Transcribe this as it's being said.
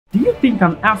Do you think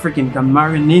an African can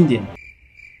marry an Indian?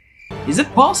 Is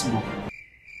it possible?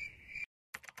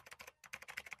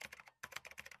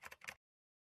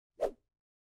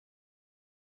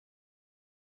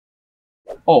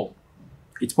 Oh,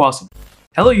 it's possible.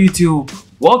 Hello YouTube,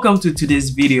 welcome to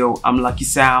today's video. I'm Lucky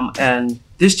Sam and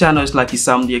this channel is Lucky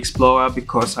Sam the Explorer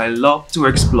because I love to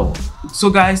explore. So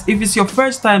guys, if it's your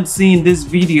first time seeing this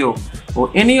video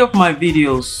or any of my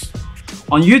videos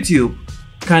on YouTube,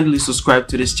 kindly subscribe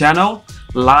to this channel,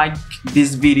 like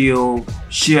this video,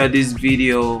 share this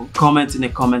video, comment in the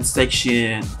comment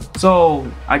section. So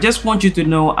I just want you to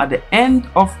know at the end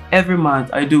of every month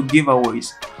I do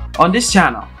giveaways on this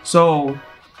channel. So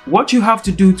what you have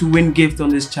to do to win gifts on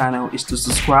this channel is to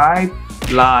subscribe,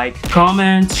 like,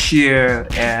 comment, share,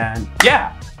 and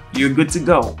yeah, you're good to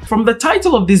go. From the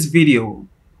title of this video,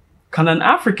 can an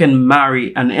African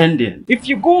marry an Indian? If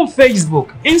you go on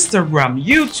Facebook, Instagram,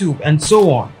 YouTube, and so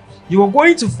on, you are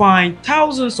going to find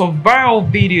thousands of viral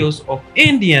videos of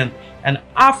Indian and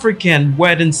African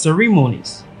wedding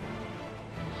ceremonies.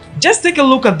 Just take a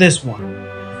look at this one.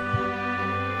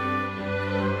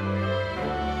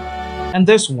 And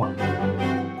this one.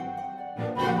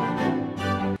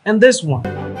 And this one.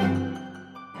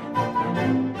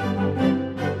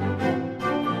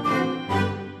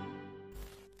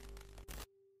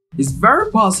 It's very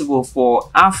possible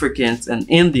for Africans and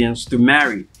Indians to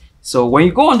marry. So when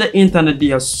you go on the internet,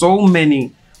 there are so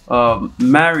many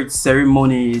marriage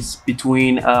ceremonies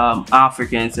between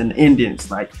Africans and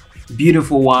Indians, like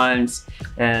beautiful ones,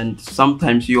 and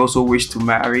sometimes you also wish to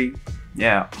marry.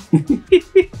 Yeah.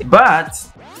 But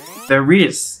there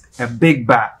is a big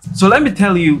but. So let me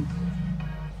tell you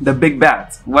the big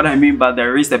but. What I mean by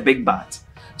there is a big but.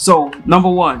 So number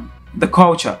one, the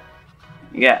culture.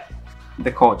 Yeah,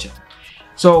 the culture.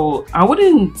 So I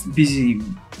wouldn't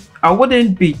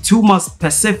be too much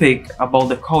specific about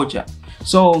the culture.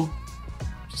 So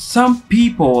some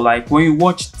people, like when you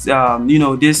watch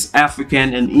this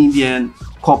African and Indian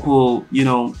couple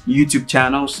YouTube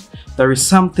channels, there is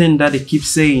something that they keep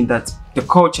saying, that the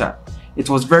culture, it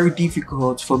was very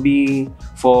difficult for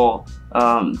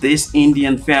this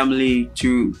Indian family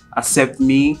to accept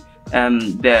me,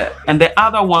 and the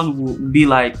other one would be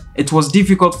like, it was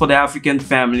difficult for the African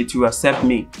family to accept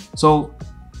me. So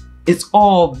it's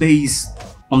all based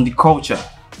on the culture.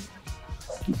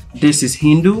 This is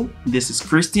Hindu, this is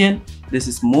Christian, this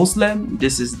is Muslim,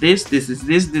 this is this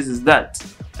is that,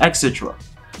 etc.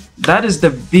 That is the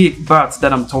big but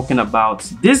that I'm talking about.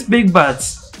 This big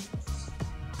but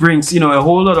brings a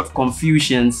whole lot of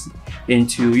confusions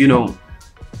into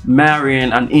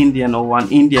marrying an Indian or an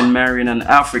Indian marrying an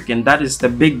African. That is the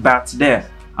big but there.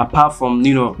 Apart from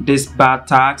this bad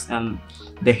tax and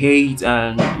the hate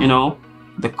and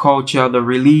the culture, the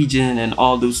religion, and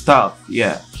all those stuff.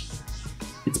 Yeah,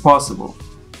 it's possible.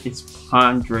 It's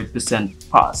 100%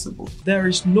 possible. There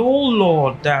is no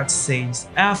law that says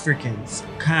Africans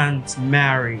can't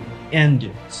marry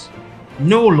Indians.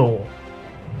 No law,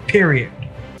 period.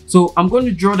 So I'm going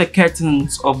to draw the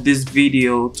curtains of this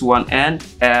video to an end,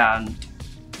 and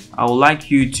I would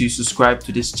like you to subscribe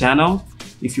to this channel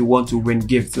if you want to win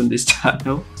gifts on this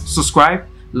channel. Subscribe,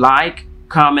 like,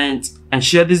 comment, and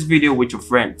share this video with your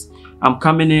friends. I'm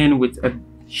coming in with a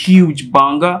huge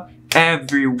banger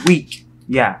every week.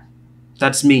 Yeah,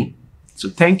 that's me. So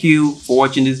thank you for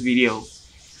watching this video.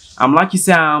 I'm Lucky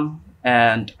Sam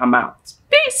and I'm out.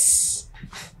 Peace.